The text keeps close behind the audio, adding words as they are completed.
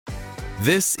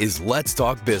This is Let's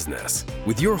Talk Business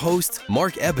with your host,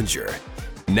 Mark Ebinger.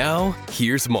 Now,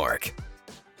 here's Mark.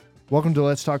 Welcome to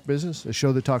Let's Talk Business, a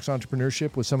show that talks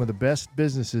entrepreneurship with some of the best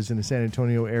businesses in the San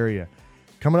Antonio area.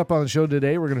 Coming up on the show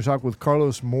today, we're going to talk with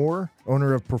Carlos Moore,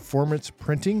 owner of Performance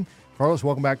Printing. Carlos,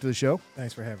 welcome back to the show.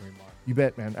 Thanks for having me, Mark. You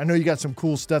bet, man. I know you got some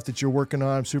cool stuff that you're working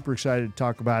on. I'm super excited to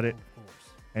talk about it. Of course.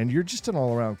 And you're just an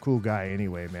all-around cool guy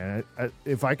anyway, man.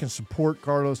 If I can support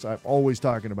Carlos, I'm always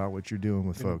talking about what you're doing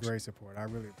with folks. Great support. I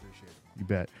really appreciate it. You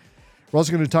bet. We're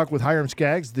also going to talk with Hiram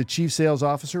Skaggs, the Chief Sales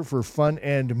Officer for Fun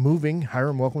and Moving.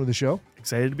 Hiram, welcome to the show.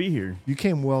 Excited to be here. You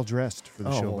came well-dressed for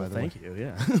the show, by the way. Thank you,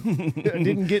 yeah. I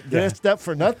didn't get dressed up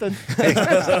for nothing.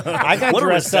 I got What a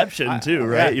dressed reception, up, too,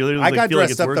 right? You literally I got feel like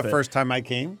dressed it's up worth the it. first time I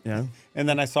came. Yeah. And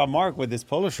then I saw Mark with his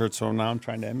polo shirt, so now I'm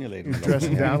trying to emulate him.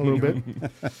 Dressing down a little bit.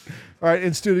 All right,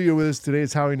 in studio with us today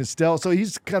is Howie Nestel. So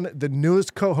he's kind of the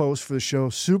newest co-host for the show.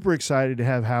 Super excited to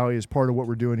have Howie as part of what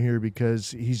we're doing here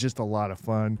because he's just a lot of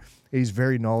fun. He's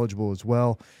very knowledgeable as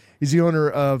well. He's the owner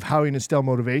of Howie Nestel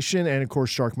Motivation and, of course,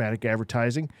 Sharkmatic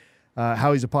Advertising.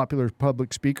 Howie's a popular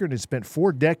public speaker and has spent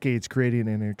 4 decades creating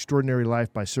an extraordinary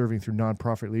life by serving through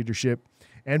nonprofit leadership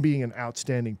and being an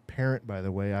outstanding parent, by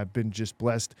the way. I've been just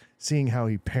blessed seeing how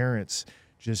he parents,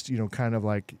 just, kind of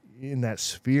like in that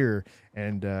sphere.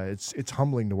 And it's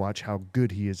humbling to watch how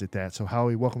good he is at that. So,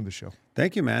 Howie, welcome to the show.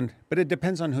 Thank you, man. But it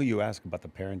depends on who you ask about the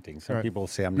parenting. Some Right. people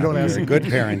say I'm You not don't a ask very good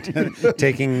parent,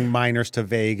 taking minors to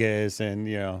Vegas and,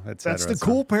 et cetera. That's the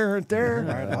cool parent there. All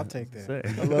right, I'll take that.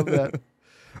 I love that. All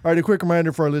right, a quick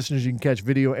reminder for our listeners, you can catch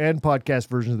video and podcast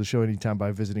versions of the show anytime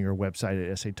by visiting our website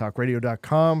at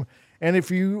satalkradio.com. And if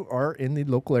you are in the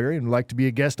local area and would like to be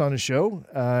a guest on the show,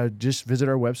 just visit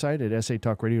our website at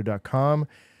satalkradio.com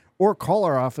or call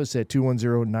our office at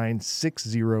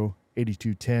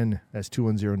 210-960-8210. That's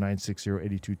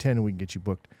 210-960-8210, and we can get you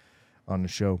booked on the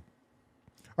show. All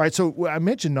right, so I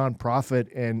mentioned nonprofit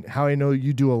and how I know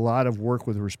you do a lot of work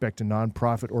with respect to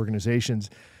nonprofit organizations.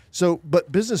 So,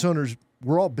 but business owners,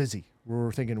 we're all busy.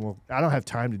 We're thinking, well, I don't have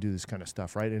time to do this kind of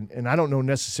stuff, right? And I don't know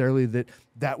necessarily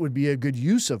that would be a good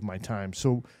use of my time.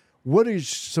 So what are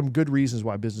some good reasons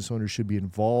why business owners should be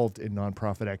involved in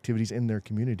nonprofit activities in their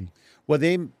community? Well,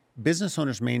 business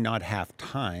owners may not have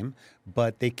time,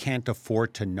 but they can't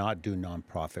afford to not do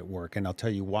nonprofit work. And I'll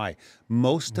tell you why.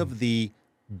 Most of the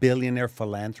billionaire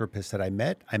philanthropists that I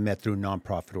met through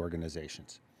nonprofit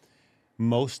organizations.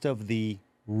 Most of the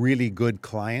really good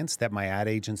clients that my ad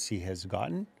agency has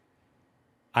gotten,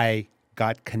 I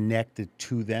got connected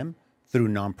to them through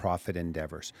nonprofit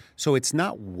endeavors. So it's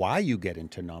not why you get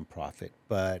into nonprofit,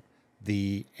 but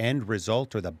the end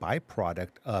result or the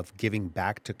byproduct of giving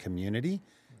back to community,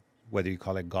 whether you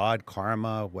call it God,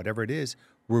 karma, whatever it is,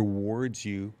 rewards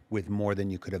you with more than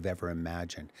you could have ever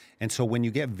imagined. And so when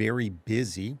you get very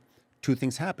busy, 2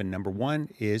 things happen. Number one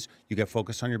is you get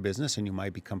focused on your business and you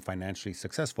might become financially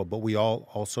successful, but we all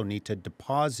also need to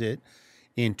deposit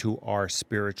into our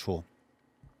spiritual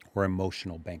or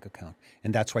emotional bank account.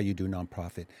 And that's why you do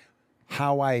nonprofit.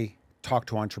 How I talk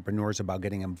to entrepreneurs about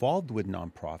getting involved with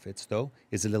nonprofits, though,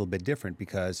 is a little bit different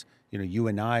because, you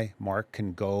and I, Mark,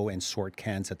 can go and sort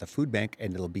cans at the food bank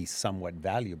and it'll be somewhat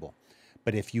valuable.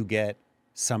 But if you get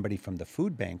somebody from the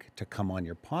food bank to come on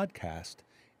your podcast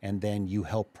and then you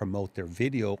help promote their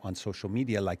video on social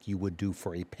media like you would do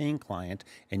for a paying client,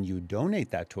 and you donate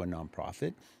that to a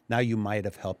nonprofit, now you might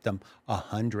have helped them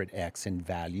 100x in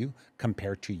value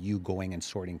compared to you going and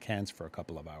sorting cans for a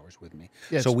couple of hours with me.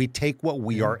 Yes. So we take what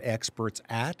we are experts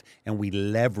at and we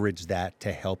leverage that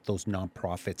to help those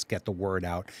nonprofits get the word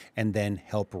out and then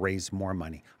help raise more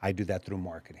money. I do that through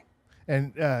marketing.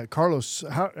 And Carlos,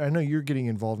 I know you're getting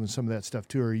involved in some of that stuff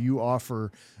too, or you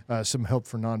offer some help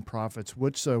for nonprofits.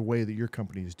 What's a way that your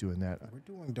company is doing that? We're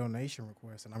doing donation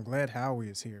requests, and I'm glad Howie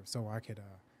is here so I could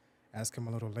ask him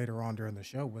a little later on during the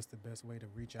show what's the best way to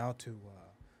reach out to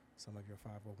some of your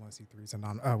 501c3s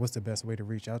and what's the best way to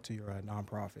reach out to your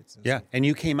nonprofits. Yeah, and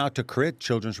you came out to CRIT,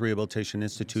 Children's Rehabilitation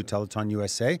Institute, Telethon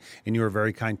USA, and you were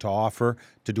very kind to offer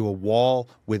to do a wall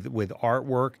with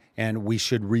artwork, and we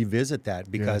should revisit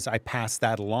that because I passed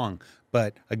that along.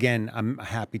 But again, I'm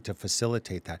happy to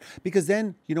facilitate that because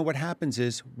then, what happens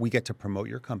is we get to promote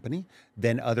your company.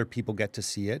 Then other people get to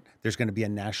see it. There's going to be a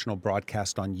national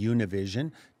broadcast on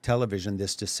Univision television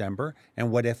this December.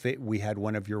 And what if we had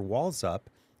one of your walls up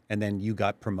and then you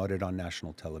got promoted on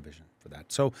national television for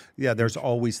that? So, yeah, there's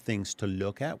always things to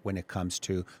look at when it comes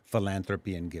to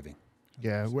philanthropy and giving.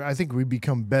 Yeah, I think we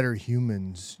become better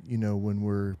humans, when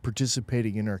we're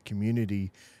participating in our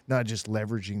community, not just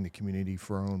leveraging the community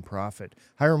for our own profit.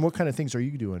 Hiram, what kind of things are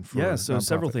you doing for so nonprofit?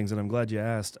 several things, and I'm glad you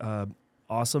asked.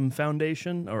 Awesome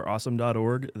Foundation, or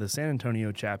awesome.org, the San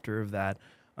Antonio chapter of that,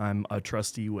 I'm a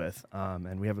trustee with.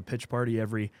 And we have a pitch party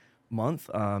every month.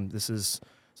 This is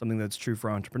something that's true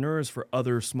for entrepreneurs, for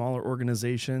other smaller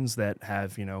organizations that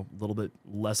have, a little bit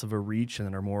less of a reach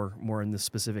and are more in this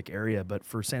specific area. But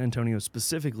for San Antonio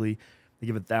specifically, they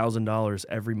give $1,000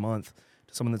 every month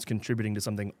to someone that's contributing to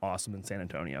something awesome in San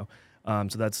Antonio.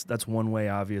 So that's one way,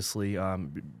 obviously.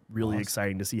 Really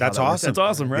exciting to see. That's how that works. awesome. That's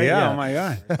awesome, right? Yeah. Oh my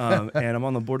God. And I'm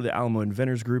on the board of the Alamo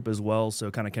Inventors Group as well.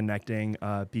 So kind of connecting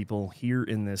people here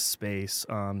in this space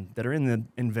that are in the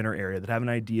inventor area, that have an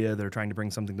idea, that are trying to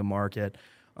bring something to market,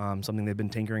 something they've been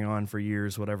tinkering on for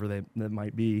years, whatever that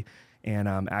might be, and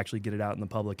actually get it out in the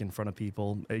public in front of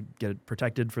people, get it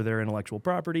protected for their intellectual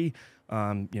property,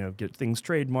 get things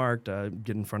trademarked,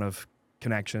 get in front of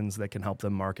connections that can help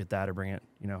them market that or bring it,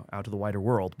 out to the wider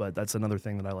world. But that's another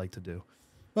thing that I like to do.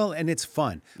 Well, and it's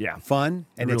fun. Yeah. Fun,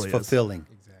 and It it's really is. fulfilling.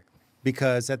 Exactly.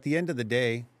 Because at the end of the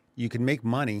day, you can make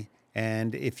money,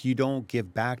 and if you don't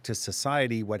give back to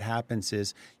society, what happens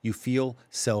is you feel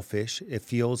selfish. It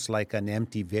feels like an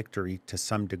empty victory to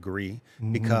some degree,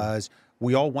 because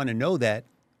we all want to know that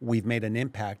we've made an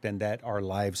impact and that our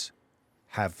lives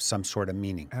have some sort of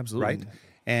meaning. Absolutely. Right?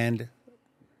 And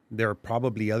there are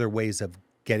probably other ways of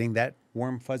getting that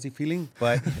warm, fuzzy feeling,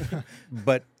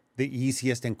 but the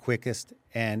easiest and quickest,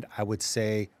 and I would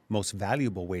say most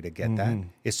valuable way to get that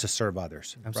is to serve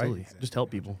others. Absolutely. Right? Just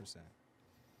help people. 100%.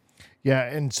 Yeah,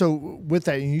 and so with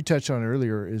that, and you touched on it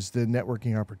earlier, is the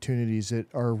networking opportunities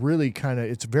that are really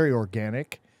it's very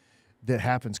organic that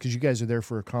happens because you guys are there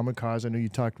for a common cause. I know you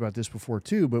talked about this before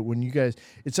too, but when you guys,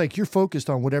 it's like you're focused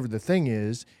on whatever the thing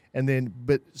is, and then,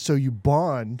 so you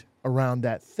bond around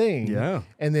that thing. Yeah.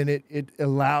 And then it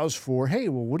allows for, hey,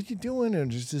 well, what are you doing?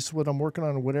 And is this what I'm working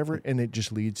on or whatever? And it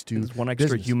just leads to It's one extra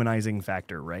business. humanizing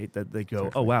factor, right? That they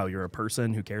go, oh, wow, you're a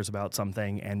person who cares about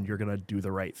something and you're going to do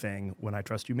the right thing when I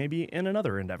trust you maybe in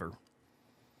another endeavor.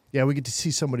 Yeah, we get to see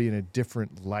somebody in a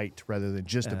different light rather than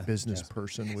just a business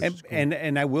person. Which is cool.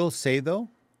 And I will say though,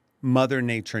 Mother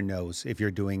Nature knows if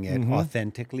you're doing it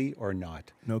authentically or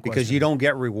not. No because question. you don't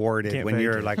get rewarded Can't when fake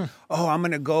you're it. like, oh, I'm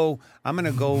gonna go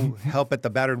help at the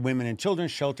battered women and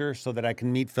children's shelter so that I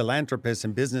can meet philanthropists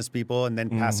and business people and then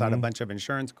pass out a bunch of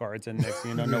insurance cards, and next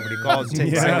thing you know, nobody calls.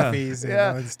 Take Yeah. selfies and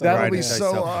Yeah, stuff that'll like be that.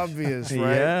 so obvious,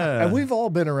 right? Yeah. And we've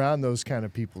all been around those kind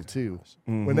of people too.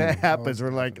 When that happens, we're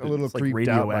like a little It's like creeped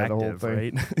out by the whole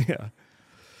radioactive, thing. right? Yeah.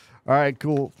 All right,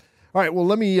 cool. All right, well,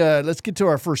 let's get to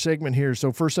our first segment here.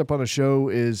 So first up on the show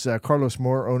is Carlos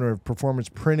Moore, owner of Performance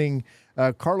Printing.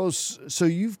 Carlos, so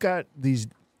you've got these.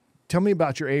 Tell me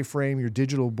about your A-frame, your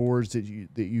digital boards that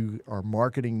you are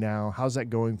marketing now. How's that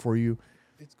going for you?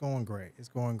 It's going great. It's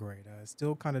going great. It's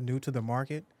still kind of new to the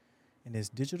market, and it's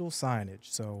digital signage.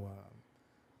 So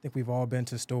I think we've all been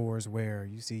to stores where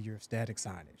you see your static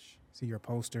signage, see your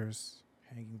posters,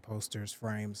 hanging posters,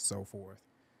 frames, so forth.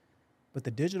 But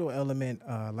the digital element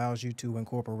allows you to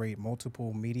incorporate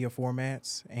multiple media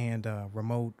formats and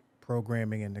remote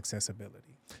programming and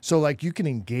accessibility. So, like, you can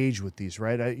engage with these,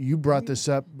 right? You brought this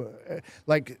up.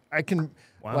 Like, I can,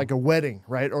 like a wedding,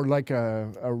 right? Or like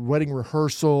a wedding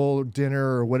rehearsal, dinner,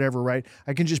 or whatever, right?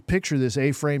 I can just picture this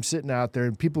A-frame sitting out there,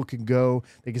 and people can go,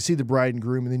 they can see the bride and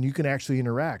groom, and then you can actually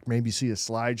interact, maybe see a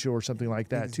slideshow or something like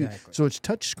that, too. Exactly. So it's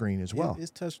touchscreen as well.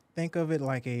 It's touch. Think of it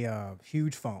like a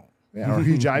huge phone. Yeah, or a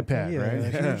huge iPad, Yeah,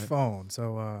 right? a huge phone.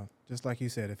 So just like you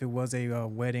said, if it was a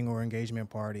wedding or engagement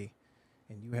party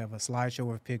and you have a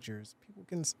slideshow of pictures, people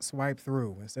can swipe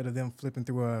through instead of them flipping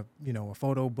through a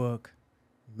photo book,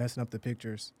 messing up the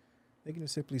pictures. They can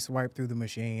just simply swipe through the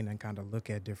machine and kind of look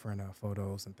at different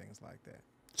photos and things like that.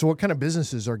 So what kind of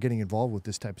businesses are getting involved with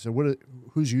this type of stuff?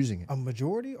 Who's using it? A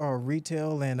majority are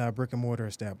retail and brick and mortar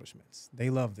establishments. They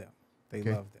love them. They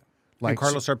love them. And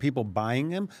Carlos, are people buying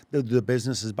them? The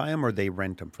businesses buy them, or they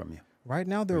rent them from you? Right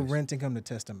now, they're renting them to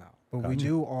test them out. But we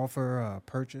do offer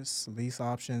purchase, lease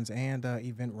options, and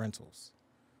event rentals.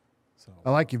 So I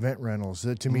like event rentals.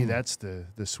 To me, that's the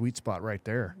sweet spot right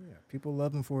there. yeah, people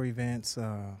love them for events. You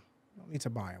don't need to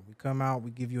buy them. We come out,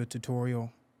 we give you a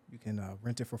tutorial. You can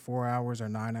rent it for 4 hours or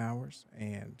 9 hours,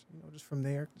 and just from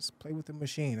there, just play with the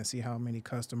machine and see how many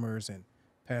customers and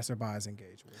passerbys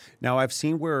engage with it. Now, I've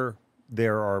seen where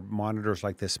there are monitors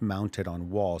like this mounted on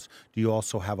walls. Do you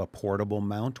also have a portable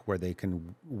mount where they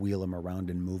can wheel them around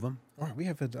and move them? All right, we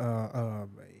have a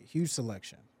huge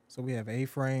selection. So we have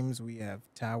A-frames, we have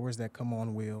towers that come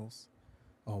on wheels,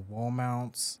 wall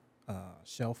mounts,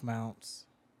 shelf mounts.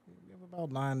 We have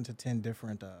about 9 to 10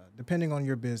 different, depending on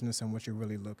your business and what you're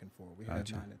really looking for. We have 9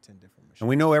 to 10 different machines. And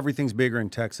we know everything's bigger in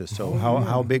Texas. So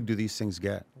how big do these things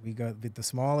get? We got the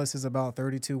smallest is about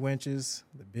 32 inches.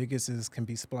 The biggest can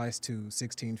be spliced to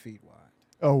 16 feet wide.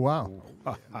 Oh, wow.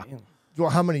 Man. Well,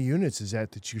 how many units is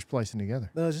that you're splicing together?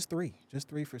 Just three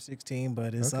for 16,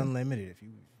 but it's unlimited. If you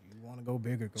want to go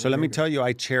bigger, go So let me bigger. tell you,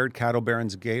 I chaired Cattle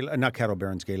Barons Gala, not Cattle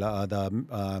Barons Gala,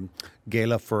 the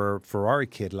gala for Ferrari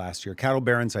Kid last year. Cattle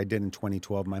Barons I did in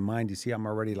 2012. My mind, you see, I'm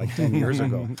already like 10 years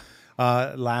ago.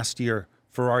 Last year,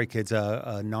 Ferrari Kid's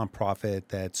a nonprofit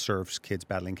that serves kids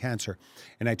battling cancer.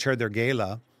 And I chaired their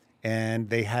gala, and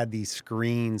they had these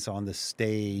screens on the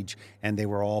stage, and they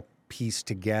were all pieced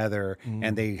together,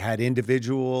 and they had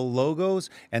individual logos,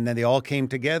 and then they all came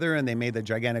together, and they made the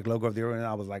gigantic logo of the and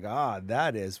I was like,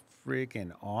 that is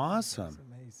freaking awesome.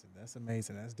 That's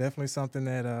amazing. That's definitely something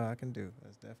that I can do.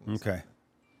 That's definitely Okay.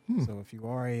 something. So if you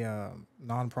are a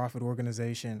nonprofit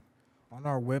organization, on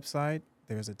our website,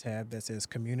 there's a tab that says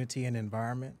Community and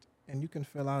Environment, and you can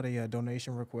fill out a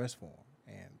donation request form.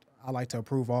 And I like to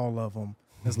approve all of them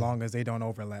as long as they don't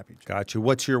overlap each other. Got you.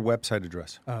 What's your website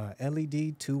address?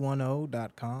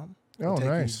 LED210.com. Oh, Take you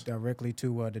nice. directly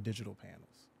to the digital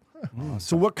panels.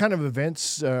 So what kind of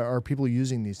events are people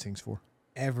using these things for?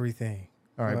 Everything.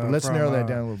 All right, but let's narrow that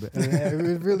down a little bit.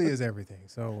 It really is everything.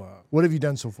 So What have you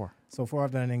done so far? so far,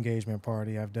 I've done an engagement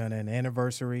party. I've done an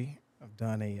anniversary. I've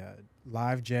done a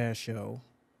live jazz show.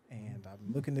 And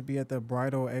I'm looking to be at the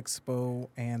Bridal Expo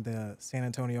and the San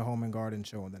Antonio Home and Garden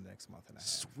Show in the next month and a half.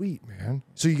 Sweet, man.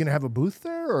 So you going to have a booth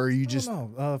there, or are you just...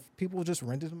 No, people just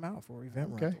rented them out for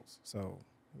event rentals. So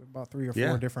about 3 or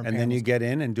 4 different and then panels. you get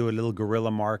in and do a little guerrilla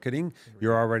marketing.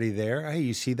 You're already there. Hey,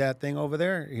 you see that thing over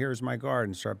there? Here's my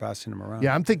garden. Start passing them around.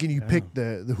 Yeah, I'm thinking you pick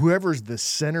the whoever's the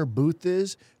center booth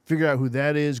is, figure out who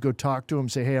that is, go talk to them,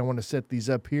 say, hey, I want to set these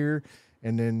up here,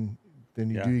 and then you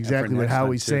Yeah, do and exactly for what next time,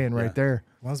 Howie's too. saying Yeah. right there.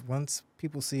 Once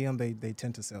people see them, they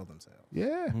tend to sell themselves.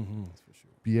 Yeah, That's for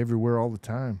sure. be everywhere all the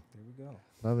time. There we go.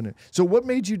 Loving it. So what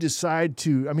made you decide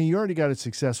to, I mean, you already got a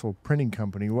successful printing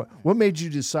company. What made you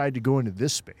decide to go into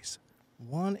this space?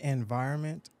 1,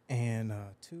 environment, and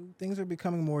 2, things are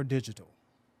becoming more digital.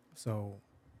 So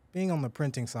being on the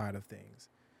printing side of things,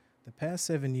 the past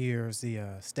 7 years, the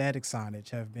static signage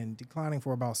have been declining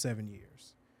for about 7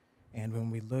 years. And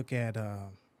when we look at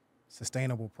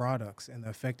sustainable products and the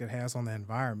effect it has on the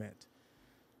environment,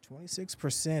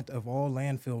 26% of all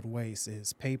landfill waste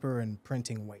is paper and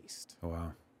printing waste. Oh,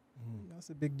 wow. That's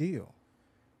a big deal.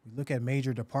 We look at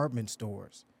major department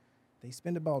stores. They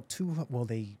spend about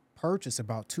they purchase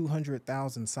about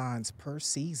 200,000 signs per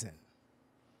season.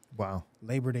 Wow.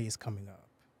 Labor Day is coming up.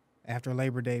 After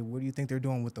Labor Day, what do you think they're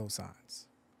doing with those signs?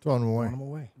 Throwing them away. Throwing them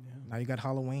away. Now you got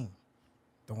Halloween.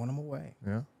 Throwing them away.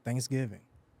 Yeah. Thanksgiving.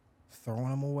 Throwing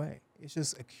them away. It's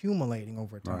just accumulating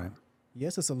over time. Right.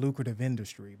 Yes, it's a lucrative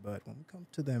industry, but when we come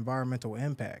to the environmental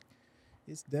impact,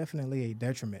 it's definitely a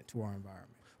detriment to our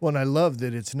environment. Well, and I love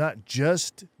that it's not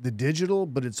just the digital,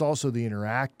 but it's also the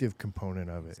interactive component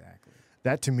of it. Exactly.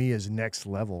 That to me is next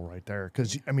level right there.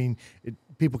 Because, I mean,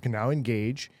 people can now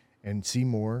engage and see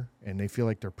more, and they feel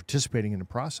like they're participating in the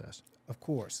process. Of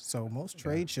course. So most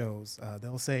trade shows,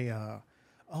 they'll say,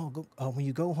 when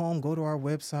you go home, go to our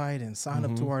website and sign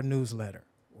up to our newsletter.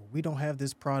 Well, we don't have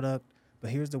this product, but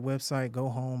here's the website. Go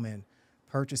home and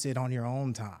purchase it on your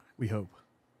own time. We hope.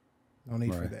 No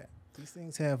need for Right. that. These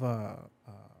things have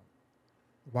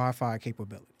Wi-Fi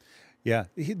capability. Yeah.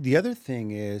 The other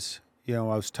thing is, I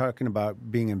was talking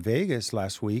about being in Vegas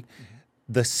last week.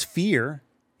 The Sphere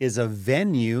is a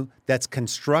venue that's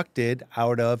constructed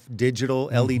out of digital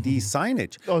LED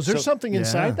signage. Oh, is there So- something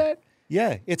inside that?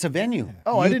 Yeah, it's a venue.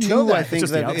 Oh, I didn't know U2, that. I It's think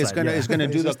just the that is outside, going to yeah. is going to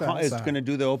do It's the just the is outside. going to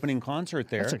do the opening concert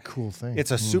there. That's a cool thing.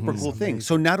 It's a super cool thing.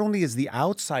 So not only is the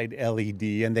outside LED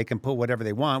and they can put whatever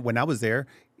they want. When I was there,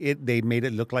 they made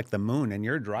it look like the moon, and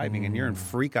you're driving and you're in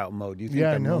freak out mode. You think Yeah,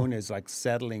 I the know. moon is like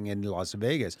settling in Las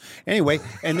Vegas. Anyway,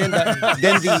 and then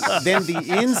the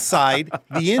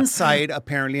inside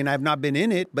apparently, and I've not been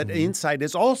in it, but inside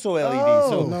is also LED.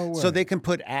 Oh. No so way. they can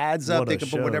put ads up. What They a can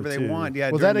put show, whatever they too. want.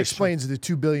 Yeah. Well, during that the show. explains the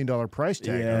 $2 billion price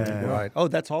tag. Yeah. Right. Oh,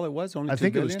 that's all it was. Only I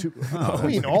think it was $2 two. I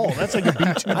mean, that's like a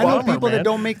B2 I know bomber, people man. that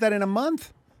don't make that in a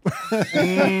month. Well,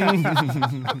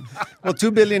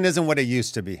 $2 billion isn't what it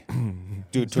used to be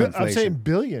due to inflation. I'm saying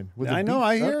billion. With a I know. B.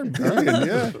 I hear Okay. billion.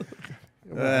 Yeah.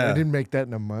 Well, I didn't make that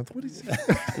in a month. What is?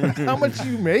 How much are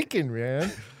you making,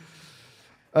 man?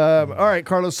 All right,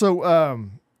 Carlos. So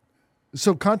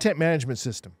content management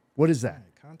system. What is that?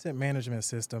 Content management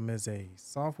system is a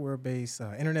software-based,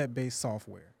 internet-based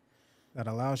software that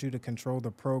allows you to control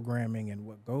the programming and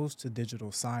what goes to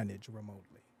digital signage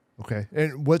remotely. Okay.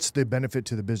 And what's the benefit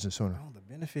to the business owner? Well, the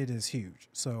benefit is huge.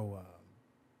 So,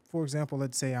 for example,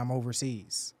 let's say I'm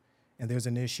overseas and there's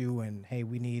an issue and, hey,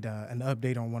 we need an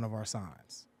update on one of our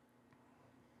signs.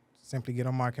 Simply get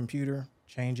on my computer,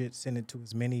 change it, send it to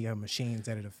as many machines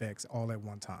that it affects all at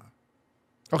one time.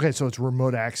 Okay, so it's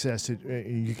remote access.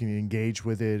 You can engage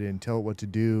with it and tell it what to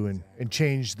do and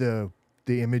change the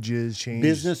images. Change.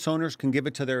 Business owners can give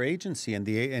it to their agency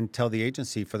and tell the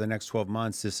agency for the next 12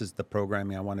 months, this is the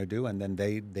programming I want to do, and then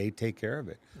they take care of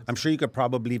it. I'm sure you could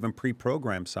probably even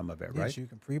pre-program some of it, right? Yes, you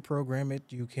can pre-program it.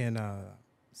 You can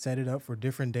set it up for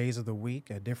different days of the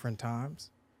week at different times.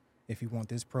 If you want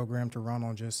this program to run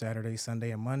on just Saturday,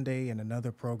 Sunday, and Monday, and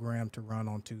another program to run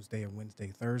on Tuesday and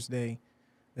Wednesday, Thursday,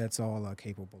 that's all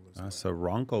capable as well. That's a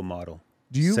Ronco model.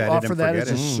 Do you Set it offer and that forget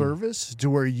as a it. service to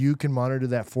where you can monitor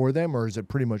that for them, or is it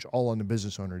pretty much all on the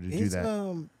business owner to do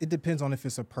that? It depends on if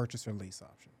it's a purchase or lease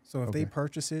option. So if they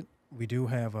purchase it, we do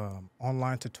have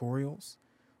online tutorials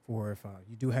for if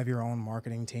you do have your own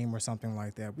marketing team or something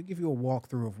like that. We give you a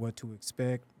walkthrough of what to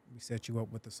expect. We set you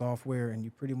up with the software, and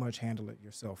you pretty much handle it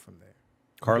yourself from there.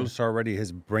 Carlos already,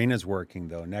 his brain is working,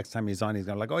 though. Next time he's on, he's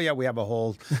going to like, oh, yeah, we have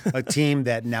a team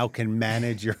that now can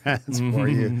manage your ads for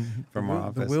you from our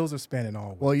office. The wheels are spinning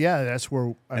always. Well, yeah, that's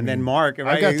where. And then Mark,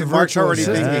 right? I got the Mark's virtual already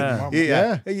assistant. thinking,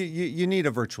 Yeah. You need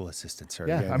a virtual assistant, sir.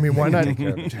 Yeah, Yeah. I mean, why not Take care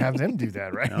of it. have them do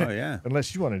that, right? Oh, yeah.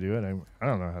 Unless you want to do it. I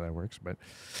don't know how that works. But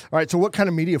all right, so what kind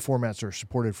of media formats are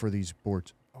supported for these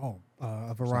boards?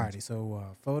 A variety.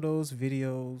 So photos,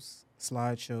 videos,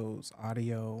 slideshows,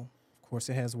 audio. Of course,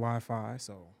 it has Wi-Fi,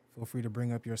 so feel free to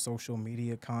bring up your social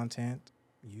media content,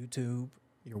 YouTube,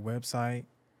 your website,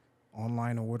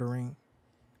 online ordering.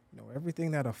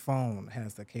 Everything that a phone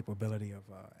has the capability of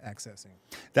accessing.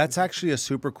 That's actually a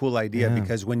super cool idea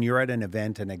because when you're at an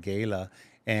event and a gala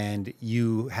and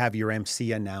you have your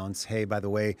MC announce, hey, by the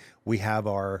way, we have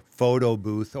our photo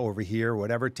booth over here,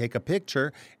 whatever, take a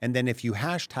picture. And then if you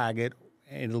hashtag it,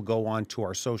 it'll go on to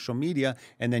our social media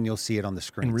and then you'll see it on the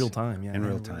screen. In real time, yeah. In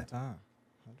real time. 100%.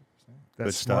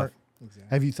 That's stuff. smart. Exactly.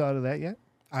 Have you thought of that yet?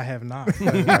 I have not.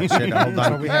 Ah, shit, hold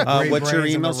So we have on. great What's your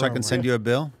brains in email the so I room, can right? send you a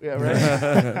bill? Yeah,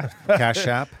 right. Cash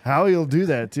App? Howie will do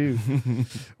that too.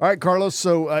 All right, Carlos.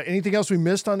 So anything else we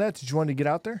missed on that? Did you want to get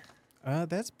out there?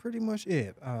 That's pretty much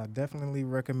it. Definitely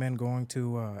recommend going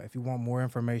to, if you want more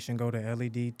information, go to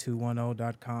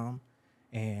led210.com.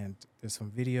 And there's some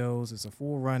videos. It's a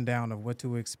full rundown of what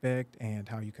to expect and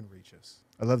how you can reach us.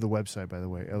 I love the website, by the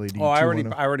way. LED. Oh, I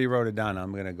 210. already wrote it down.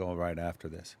 I'm going to go right after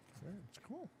this.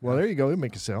 Well, there you go. It'll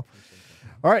make a sale.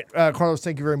 All right, Carlos,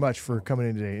 thank you very much for coming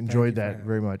in today. Enjoyed you for that having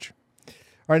very much. All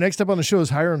right, next up on the show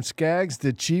is Hiram Skaggs,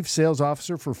 the Chief Sales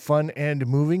Officer for Fun and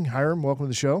Moving. Hiram, welcome to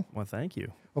the show. Well, thank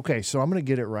you. Okay, so I'm going to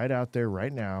get it right out there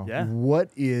right now. Yeah.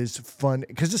 What is Fun?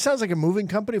 Because it sounds like a moving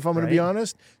company, if I'm going to be Right.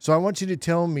 honest. So I want you to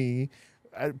tell me,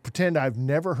 pretend I've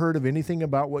never heard of anything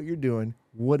about what you're doing.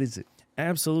 What is it?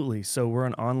 Absolutely. So we're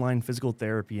an online physical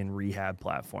therapy and rehab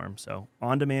platform. So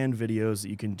on-demand videos that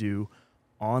you can do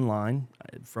online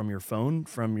from your phone,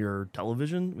 from your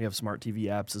television. We have smart TV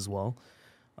apps as well,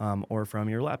 or from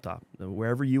your laptop.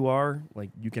 Wherever you are,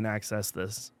 like you can access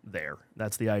this there.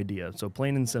 That's the idea. So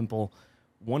plain and simple,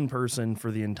 one person for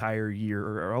the entire year,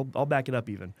 or I'll back it up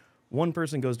even. One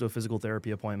person goes to a physical therapy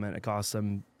appointment. It costs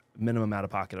them minimum out of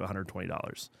pocket of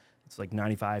 $120. It's like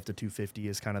 $95 to $250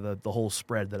 is kind of the whole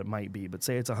spread that it might be. But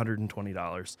say it's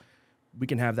 $120. We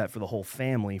can have that for the whole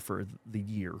family for the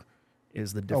year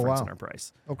is the difference in our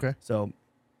price. Okay. So,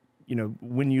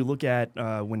 when you look at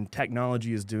when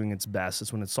technology is doing its best,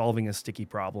 it's when it's solving a sticky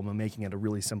problem and making it a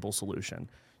really simple solution.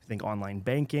 You think online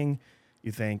banking,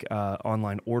 you think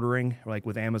online ordering, like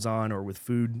with Amazon or with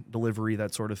food delivery,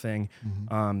 that sort of thing.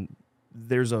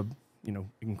 There's a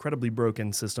incredibly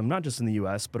broken system, not just in the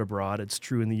U.S. but abroad. It's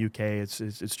true in the U.K.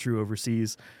 It's true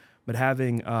overseas. But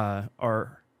having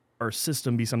our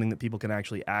system be something that people can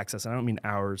actually access, and I don't mean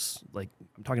ours, like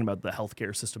I'm talking about the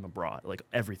healthcare system abroad, like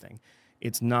everything.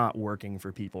 It's not working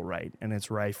for people right, and it's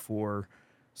rife for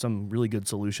some really good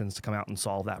solutions to come out and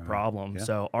solve that problem. Yeah.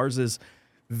 So ours is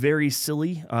very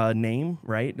silly name,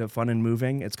 right? The Fun and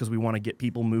Moving. It's because we want to get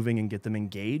people moving and get them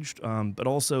engaged, but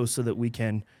also so that we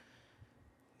can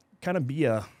kind of be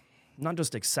not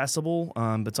just accessible,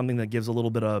 but something that gives a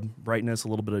little bit of brightness, a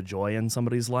little bit of joy in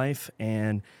somebody's life,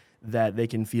 and that they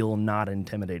can feel not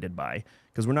intimidated by.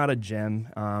 Because we're not a gym,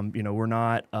 we're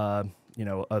not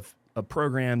a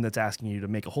program that's asking you to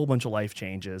make a whole bunch of life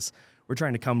changes. We're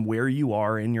trying to come where you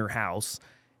are in your house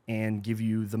and give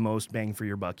you the most bang for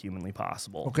your buck humanly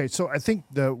possible. Okay, so I think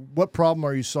what problem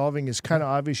are you solving is kind of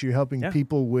obvious. You're helping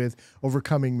people with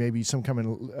overcoming maybe some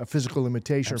kind of physical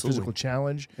limitation Absolutely. or physical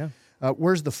challenge. Yeah.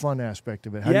 Where's the fun aspect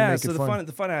of it? How do you make so it fun?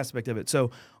 the fun aspect of it.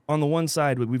 So on the one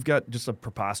side, we've got just a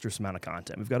preposterous amount of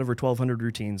content. We've got over 1,200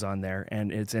 routines on there,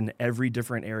 and it's in every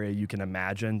different area you can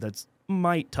imagine that's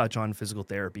might touch on physical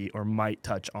therapy or might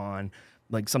touch on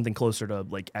like something closer to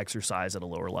like exercise at a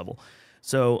lower level.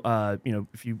 So,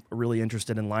 if you're really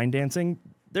interested in line dancing,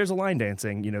 there's a line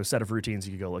dancing, set of routines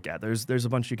you can go look at. There's a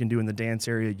bunch you can do in the dance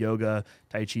area, yoga,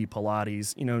 Tai Chi,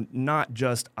 Pilates, not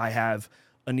just I have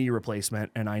a knee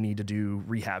replacement and I need to do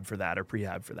rehab for that or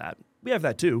prehab for that. We have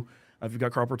that too. If you've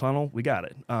got carpal tunnel, we got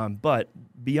it. But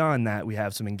beyond that, we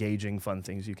have some engaging, fun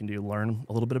things you can do. Learn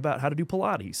a little bit about how to do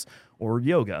Pilates or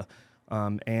yoga.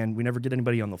 And we never get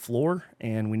anybody on the floor,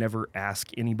 and we never ask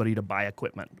anybody to buy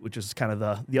equipment, which is kind of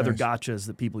the other gotchas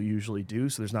that people usually do.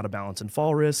 So there's not a balance and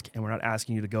fall risk, and we're not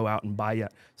asking you to go out and buy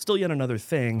yet another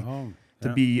thing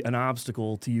to be an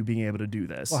obstacle to you being able to do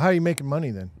this. Well, how are you making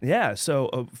money then? Yeah,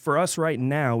 so for us right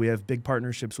now, we have big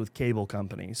partnerships with cable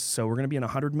companies. So we're going to be in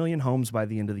 100 million homes by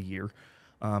the end of the year,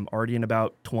 already in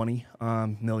about 20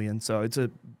 million. So it's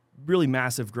a really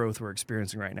massive growth we're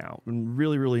experiencing right now. And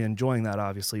really, really enjoying that,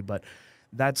 obviously, but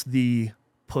that's the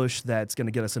push that's going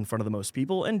to get us in front of the most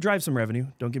people and drive some revenue.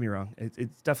 Don't get me wrong.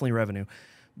 It's definitely revenue.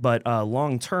 But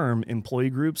long-term, employee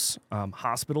groups,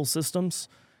 hospital systems,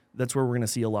 that's where we're going to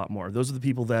see a lot more. Those are the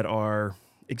people that are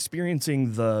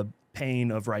experiencing the pain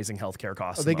of rising healthcare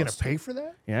costs. Are they going to pay for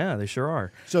that? Yeah, they sure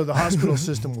are. So the hospital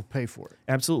system will pay for it?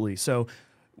 Absolutely. So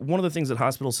one of the things that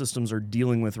hospital systems are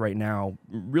dealing with right now,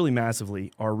 really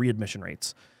massively, are readmission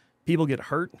rates. People get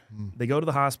hurt, they go to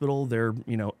the hospital, their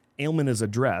ailment is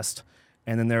addressed,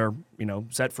 and then they're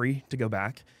set free to go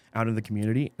back out into the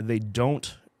community. They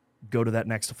don't go to that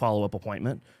next follow-up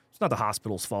appointment. It's not the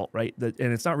hospital's fault, right? And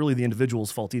it's not really the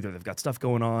individual's fault either. They've got stuff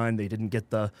going on. They didn't get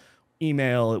the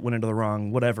email. It went into the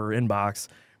wrong inbox.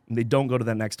 And they don't go to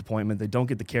that next appointment. They don't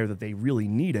get the care that they really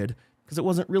needed because it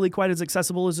wasn't really quite as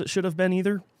accessible as it should have been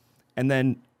either. And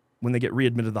then when they get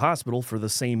readmitted to the hospital for the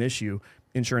same issue,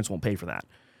 insurance won't pay for that.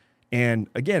 And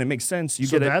again, it makes sense.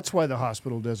 That's why the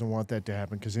hospital doesn't want that to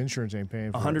happen, because insurance ain't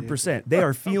paying for it. 100%. They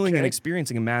are feeling and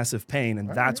experiencing a massive pain, and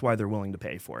that's why they're willing to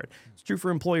pay for it. It's true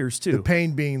for employers too. The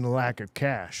pain being the lack of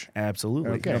cash.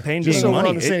 Absolutely. Okay. Pain Just being so we're on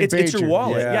money. the same It's page your here.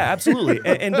 wallet. Yeah. Yeah, absolutely.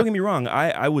 And don't get me wrong.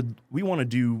 We want to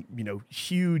do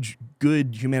huge,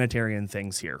 good humanitarian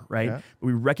things here, right? Yeah.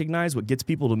 We recognize what gets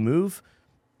people to move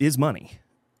is money,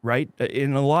 right?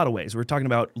 In a lot of ways. We're talking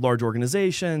about large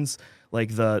organizations.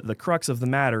 Like the crux of the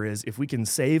matter is if we can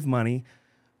save money,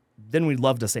 then we'd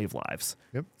love to save lives.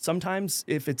 Yep. Sometimes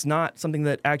if it's not something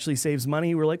that actually saves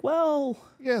money, we're like, well,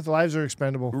 Yeah, the lives are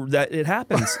expendable. that it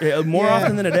happens more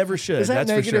often than it ever should. Is that that's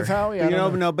negative, for sure. Howie? I don't know.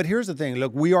 No, but here's the thing.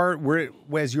 Look, we're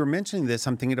as you're mentioning this,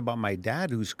 I'm thinking about my dad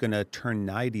who's going to turn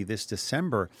 90 this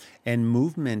December, and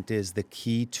movement is the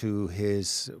key to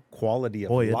his quality of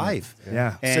Boy, isn't it? life.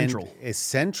 Yeah, And central. It's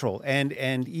central. And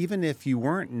even if you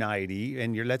weren't 90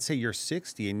 and let's say you're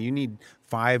 60 and you need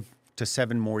 5 to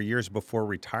 7 more years before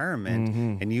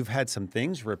retirement, and you've had some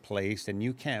things replaced and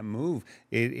you can't move,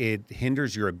 it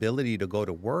hinders your ability to go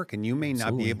to work, and you may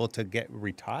not be able to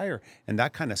retire and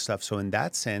that kind of stuff. So in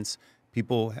that sense,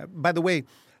 people by the way,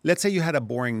 let's say you had a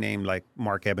boring name like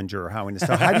Mark Ebinger or Howie.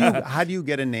 So how do you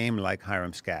get a name like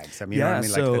Hiram Skaggs? I mean, Yeah, you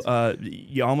know what I mean? so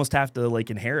you almost have to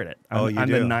inherit it. Oh, you I'm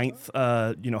do? the ninth,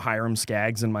 Hiram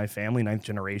Skaggs in my family, 9th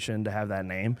generation to have that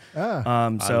name.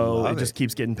 So love it just it.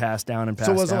 keeps getting passed down and passed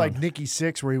So down. was it like Nicky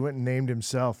Six where he went and named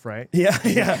himself, right? Yeah.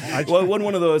 Well, it wasn't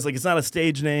one of those. Like, it's not a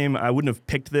stage name. I wouldn't have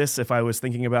picked this if I was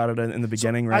thinking about it in the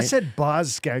beginning, right? I said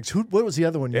Boz Skaggs. What was the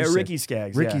other one you said? Ricky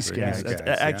Skaggs. Ricky yeah. Skaggs. That's-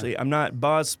 Skaggs, yeah. Actually, I'm not.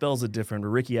 Boz spells it different, but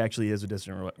Ricky actually is a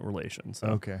distant relation. So.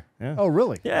 Okay. Yeah. Oh,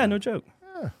 really? Yeah, no joke.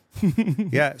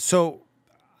 Yeah. So,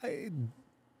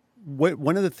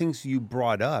 one of the things you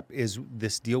brought up is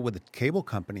this deal with the cable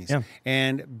companies, Yeah.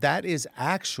 and that is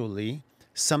actually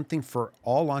something for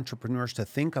all entrepreneurs to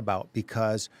think about,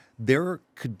 because there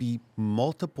could be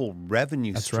multiple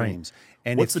revenue That's right. streams.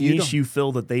 And What's if the you niche don't- you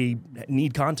feel that they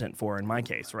need content for? In my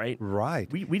case, right? Right.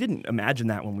 We didn't imagine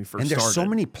that when we first And there's started. so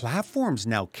many platforms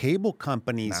now, cable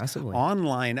companies, Massively.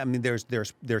 online. I mean, there's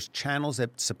channels,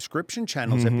 subscription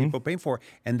channels that people pay for,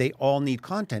 and they all need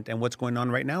content. And what's going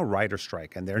on right now? Writer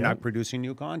strike, and they're not producing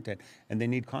new content, and they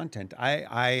need content.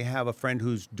 I have a friend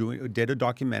who's did a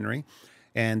documentary,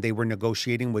 and they were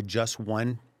negotiating with just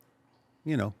one,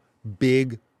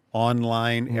 big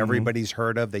online, everybody's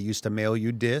heard of. They used to mail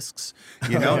you discs,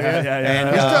 you know. And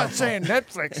he's not saying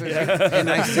Netflix, is he? And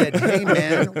I said, hey,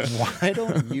 man, why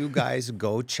don't you guys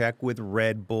go check with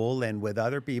Red Bull and with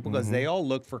other people? Because they all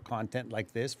look for content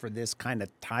like this, for this kind of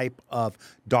type of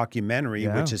documentary,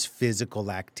 which is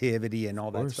physical activity and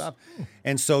all that stuff.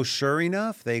 And so sure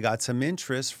enough, they got some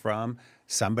interest from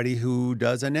somebody who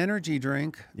does an energy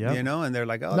drink, you know, and they're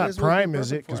like, oh, Not this Prime, would be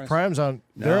is it? perfect for Because us. Prime's on,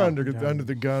 they're No. under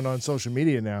the gun on social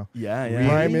media now. Yeah.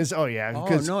 Prime is, oh yeah. Oh,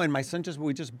 'cause no, and my son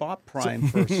we just bought Prime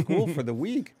for school for the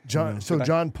week. John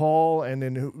Paul and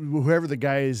then whoever the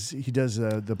guy is, he does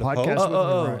the podcast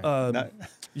Pope? with.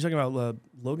 You talking about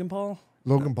Logan Paul?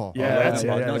 Logan Paul. Yeah, that's it.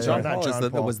 No, John Not Paul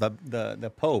John Paul. was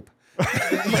the Pope.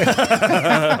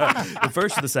 The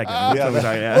first or the second?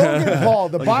 Logan Paul,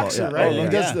 the boxer, yeah. right? Oh, He yeah.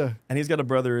 does the. And he's got a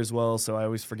brother as well, so I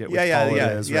always forget which Paul it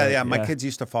is. Yeah. right? My kids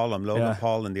used to follow him, Logan Yeah.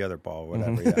 Paul and the other Paul,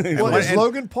 whatever. Yeah. Well, is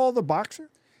Logan Paul the boxer?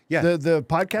 Yeah. The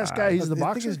podcast guy, he's the I think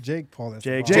boxer? it's Jake Paul. That's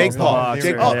Jake the Jake boxer. Paul. Boxer.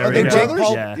 Jake Oh, Paul. There are we they go.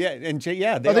 brothers? Yeah. Yeah, and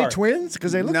yeah, Are they twins?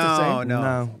 Because they look the same.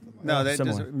 No, they're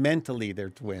Similar. just mentally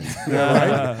they're twins.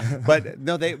 Right? But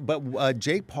no,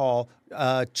 Jake Paul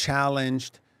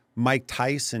challenged Mike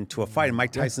Tyson to a fight. And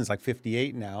Mike Tyson's like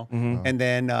 58 now. And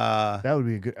then That would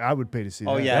be a good. I would pay to see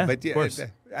that. Yeah, but of course.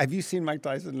 have you seen Mike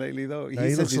Tyson lately though? he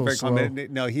says looks he's so very slow.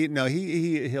 confident.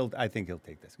 He'll I think he'll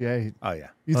take this. Yeah. Oh yeah.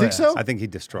 You think so? I think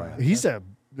he'd destroy him. He's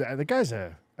the guy's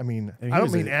a. I mean, he I don't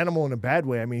was mean a- animal in a bad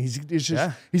way. I mean, he's just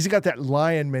Yeah. he's got that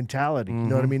lion mentality. You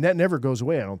know what I mean? That never goes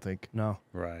away. I don't think. No.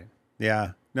 Right.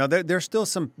 Yeah. No, there's still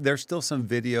some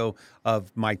video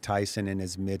of Mike Tyson in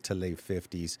his mid to late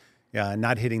 50s. Yeah,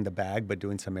 not hitting the bag, but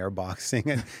doing some air boxing,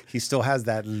 and he still has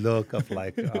that look of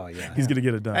like, oh yeah, He's going to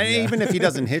get it done. And yeah. even if he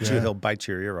doesn't hit you, he'll bite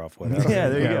your ear off. Whatever. Yeah,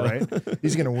 there you go. Right.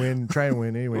 He's gonna win. Try and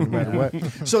win anyway, no matter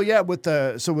what. So yeah, with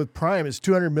Prime, it's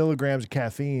 200 milligrams of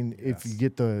caffeine. If you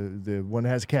get the one that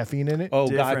has caffeine in it. Oh,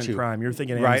 Different got you. Prime. You're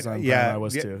thinking Right? Amazon Prime. Yeah. I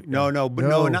was yeah. too. No, but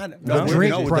No. not The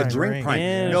drink no, Prime. the drink Prime.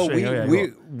 Yeah, No, sure.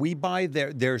 Okay, we buy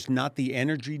there's not the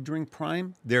energy drink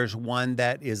Prime. There's one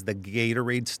that is the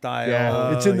Gatorade style.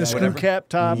 Yeah, it's in the screw whatever. cap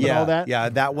top and all that. Yeah,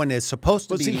 that one is supposed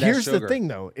to But be see, less here's sugar. the thing,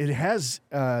 though. It has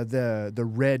the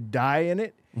red dye in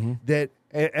it that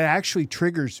it actually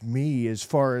triggers me as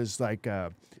far as like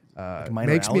minor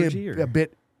makes me allergy, or? a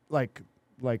bit like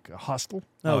hostile.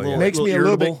 Oh, a little- makes me a little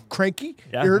little bit irritable. cranky,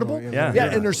 Yeah. irritable. Oh, yeah.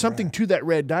 yeah, and there's something to that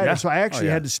red dye. Yeah. So I actually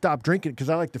yeah. had to stop drinking it because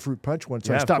I like the fruit punch one.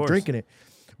 So I Yeah, of stopped course. drinking it.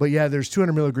 But yeah, there's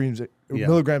 200 milligrams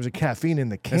of caffeine in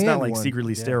the can. It's not like one.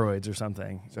 secretly steroids or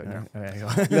something. So, Yeah. no.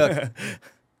 Okay.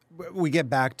 Look, we get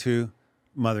back to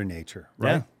Mother Nature,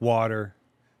 right? Yeah. Water,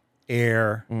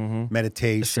 air,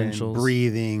 meditation, Essentials.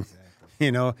 breathing.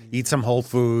 You know, eat some whole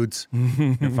foods.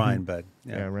 You're fine, but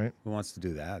Yeah, right. Who wants to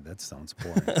do that? That sounds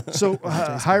boring. So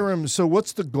Hiram, so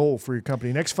what's the goal for your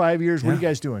company? Next 5 years, what are you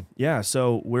guys doing? Yeah,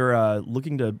 so we're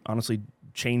looking to honestly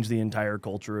change the entire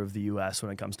culture of the U.S.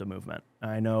 when it comes to movement.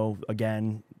 I know,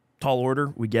 again, tall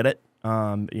order, we get it.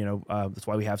 That's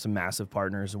why we have some massive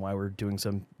partners and why we're doing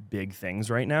some big things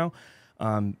right now.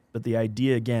 But the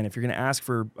idea, again, if you're going to ask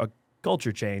for a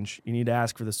culture change, you need to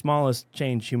ask for the smallest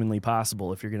change humanly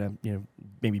possible if you're going to,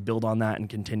 maybe build on that and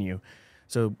continue.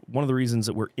 So one of the reasons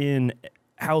that we're in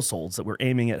households, that we're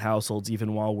aiming at households,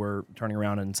 even while we're turning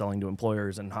around and selling to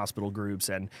employers and hospital groups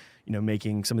and,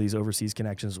 making some of these overseas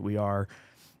connections that we are.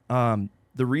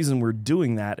 The reason we're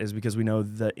doing that is because we know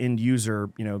the end user,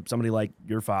 somebody like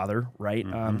your father, right?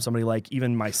 Somebody like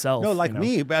even myself. No, like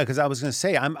me, because I was going to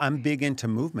say I'm big into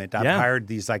movement. I've hired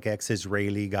these like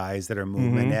ex-Israeli guys that are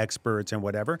movement experts and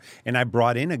whatever, and I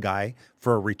brought in a guy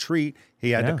for a retreat. He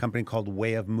had a company called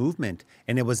Way of Movement,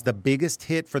 and it was the biggest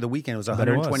hit for the weekend. It was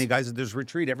 120 guys at this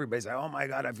retreat. Everybody's like, "Oh my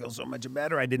God, I feel so much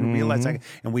better." I didn't realize, and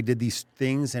we did these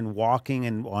things and walking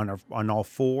and on all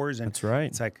fours. And That's right.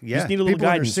 It's like, You just need a People little in their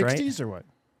guidance, right? 60s or what?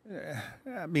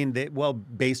 I mean,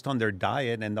 based on their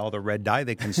diet and all the red dye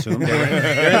they consume, they're in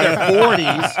their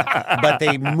 40s, but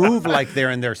they move like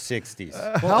they're in their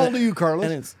 60s. How old are you, Carlos?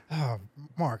 And it's Oh,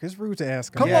 Mark, it's rude to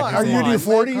ask. Come him. on, are you in your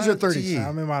 40s or 30s? Gee.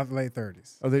 I'm in my late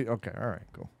 30s. Are they okay? All right,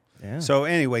 cool. yeah. So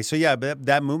anyway, but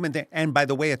that movement thing, and by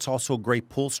the way, it's also a great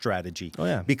pull strategy. Oh,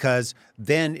 yeah. Because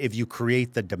then if you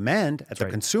create the demand at the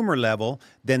right. consumer level,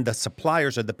 then the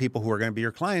suppliers or the people who are going to be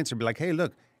your clients will be like, hey,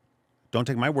 look, don't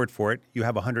take my word for it. You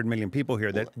have 100 million people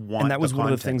here that want. And that was the one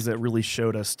of the content. things that really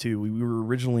showed us too. We were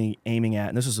originally aiming at,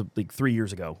 and this was like 3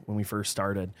 years ago when we first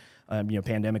started.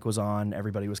 Pandemic was on.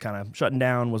 Everybody was kind of shutting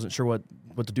down, wasn't sure what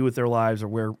to do with their lives or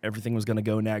where everything was going to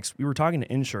go next. We were talking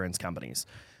to insurance companies.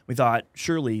 We thought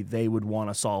surely they would want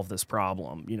to solve this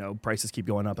problem. Prices keep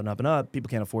going up and up and up. People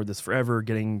can't afford this forever,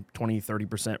 getting 20,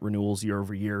 30% renewals year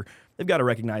over year. They've got to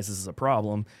recognize this is a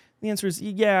problem. The answer is,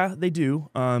 yeah, they do.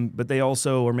 But they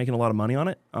also are making a lot of money on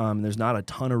it. There's not a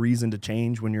ton of reason to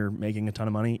change when you're making a ton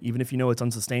of money. Even if you know it's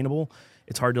unsustainable,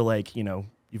 it's hard to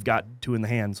you've got two in the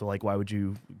hand. So why would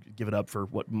you give it up for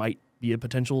what might be a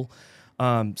potential?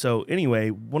 So anyway,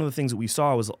 one of the things that we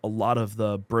saw was a lot of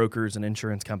the brokers and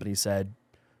insurance companies said,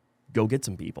 go get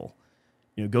some people,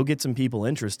 go get some people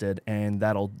interested, and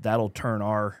that'll turn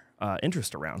our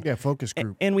interest around. Yeah, focus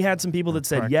group. And we had some people that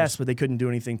said practice. yes, but they couldn't do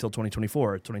anything till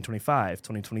 2024, 2025,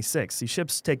 2026. These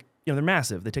ships take, they're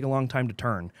massive. They take a long time to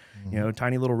turn.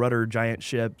 Tiny little rudder, giant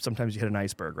ship. Sometimes you hit an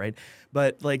iceberg, right?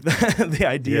 But like the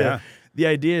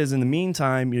idea is in the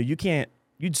meantime,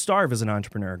 you'd starve as an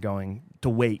entrepreneur going to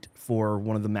wait for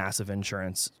one of the massive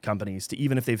insurance companies to,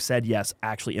 even if they've said yes,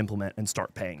 actually implement and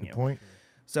start paying you. Point.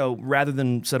 So rather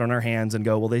than sit on our hands and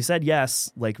go, well, they said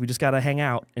yes, like we just got to hang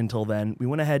out until then, we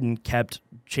went ahead and kept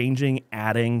changing,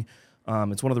 adding.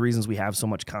 It's one of the reasons we have so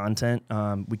much content.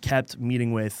 We kept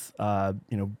meeting with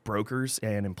brokers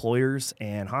and employers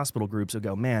and hospital groups who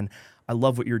go, man, I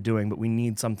love what you're doing, but we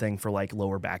need something for like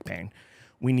lower back pain.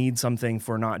 We need something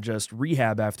for not just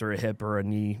rehab after a hip or a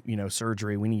knee,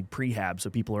 surgery. We need prehab so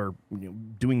people are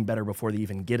doing better before they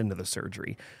even get into the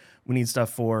surgery. We need stuff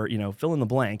for, fill in the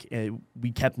blank.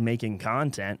 We kept making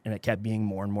content and it kept being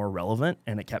more and more relevant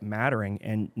and it kept mattering.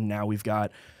 And now we've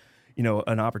got,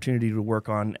 an opportunity to work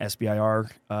on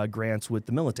SBIR grants with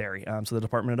the military. So the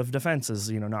Department of Defense is,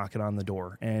 knocking on the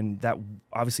door. And that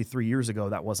obviously 3 years ago,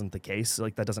 that wasn't the case.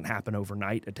 Like that doesn't happen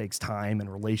overnight. It takes time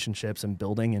and relationships and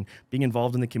building and being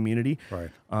involved in the community.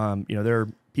 Right. There are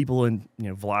people in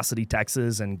Velocity,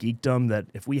 Texas and Geekdom that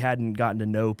if we hadn't gotten to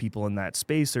know people in that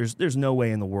space, there's no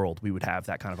way in the world we would have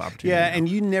that kind of opportunity. Yeah, and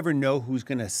you never know who's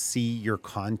going to see your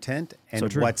content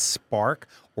and what spark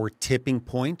or tipping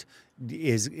point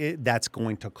that's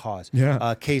going to cause.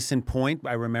 Yeah. Case in point,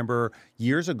 I remember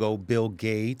years ago, Bill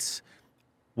Gates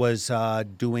was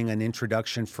doing an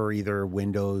introduction for either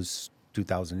Windows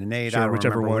 2008, I don't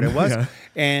whichever remember one. what it was. Yeah.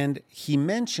 And he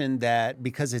mentioned that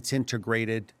because it's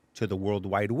integrated to the World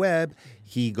Wide Web,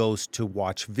 he goes to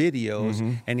watch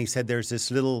videos, and he said there's this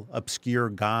little obscure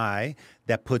guy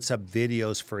that puts up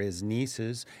videos for his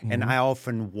nieces, and I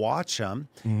often watch them,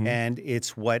 and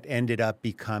it's what ended up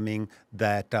becoming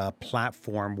that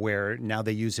platform where now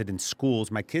they use it in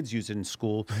schools. My kids use it in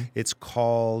school. It's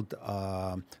called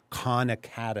Khan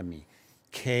Academy,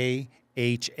 Khan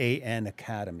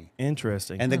Academy.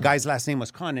 Interesting. And the guy's last name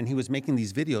was Khan, and he was making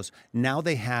these videos. Now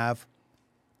they have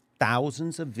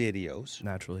thousands of videos.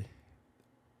 Naturally.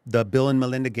 The Bill and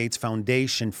Melinda Gates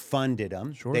Foundation funded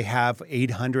them. Sure. They have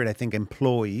 800, I think,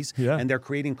 employees, Yeah. and they're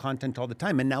creating content all the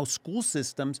time. And now school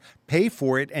systems pay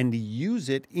for it and use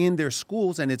it in their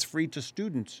schools, and it's free to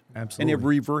students. Absolutely. And it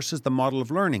reverses the model of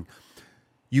learning.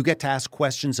 You get to ask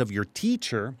questions of your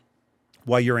teacher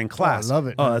while you're in class. I love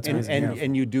it. Oh, that's And, amazing.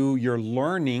 and you do your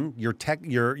learning,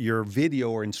 your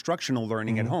video or instructional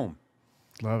learning at home.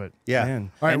 Love it. Yeah.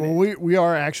 Man. All right, well, we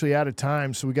are actually out of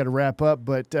time, so we got to wrap up.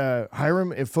 But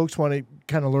Hiram, if folks want to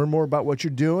kind of learn more about what you're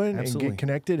doing Absolutely. and get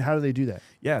connected, how do they do that?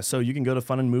 Yeah, so you can go to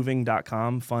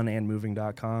funandmoving.com,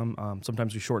 funandmoving.com.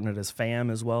 Sometimes we shorten it as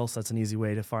FAM as well, so that's an easy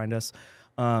way to find us.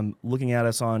 Looking at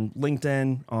us on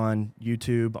LinkedIn, on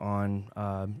YouTube, on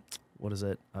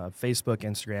Facebook,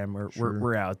 Instagram.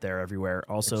 We're out there everywhere.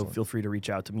 Also, feel free to reach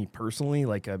out to me personally.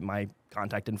 Like my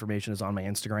contact information is on my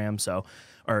Instagram,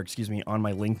 on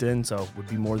my LinkedIn. So would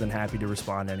be more than happy to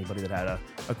respond to anybody that had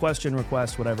a question,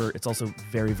 request, whatever. It's also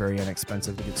very, very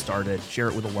inexpensive to get started. Share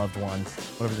it with a loved one,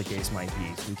 whatever the case might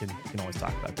be. So we can always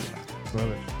talk about doing that.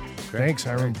 Love it. Thanks,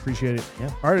 Hiram. Appreciate it. Yeah.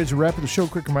 All right, it's a wrap of the show.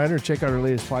 Quick reminder, check out our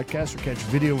latest podcast or catch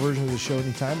video version of the show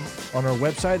anytime on our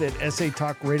website at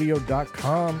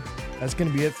satalkradio.com. That's going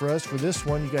to be it for us for this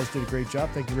one. You guys did a great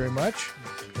job. Thank you very much.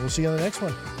 And we'll see you on the next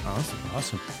one. Awesome.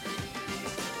 Awesome.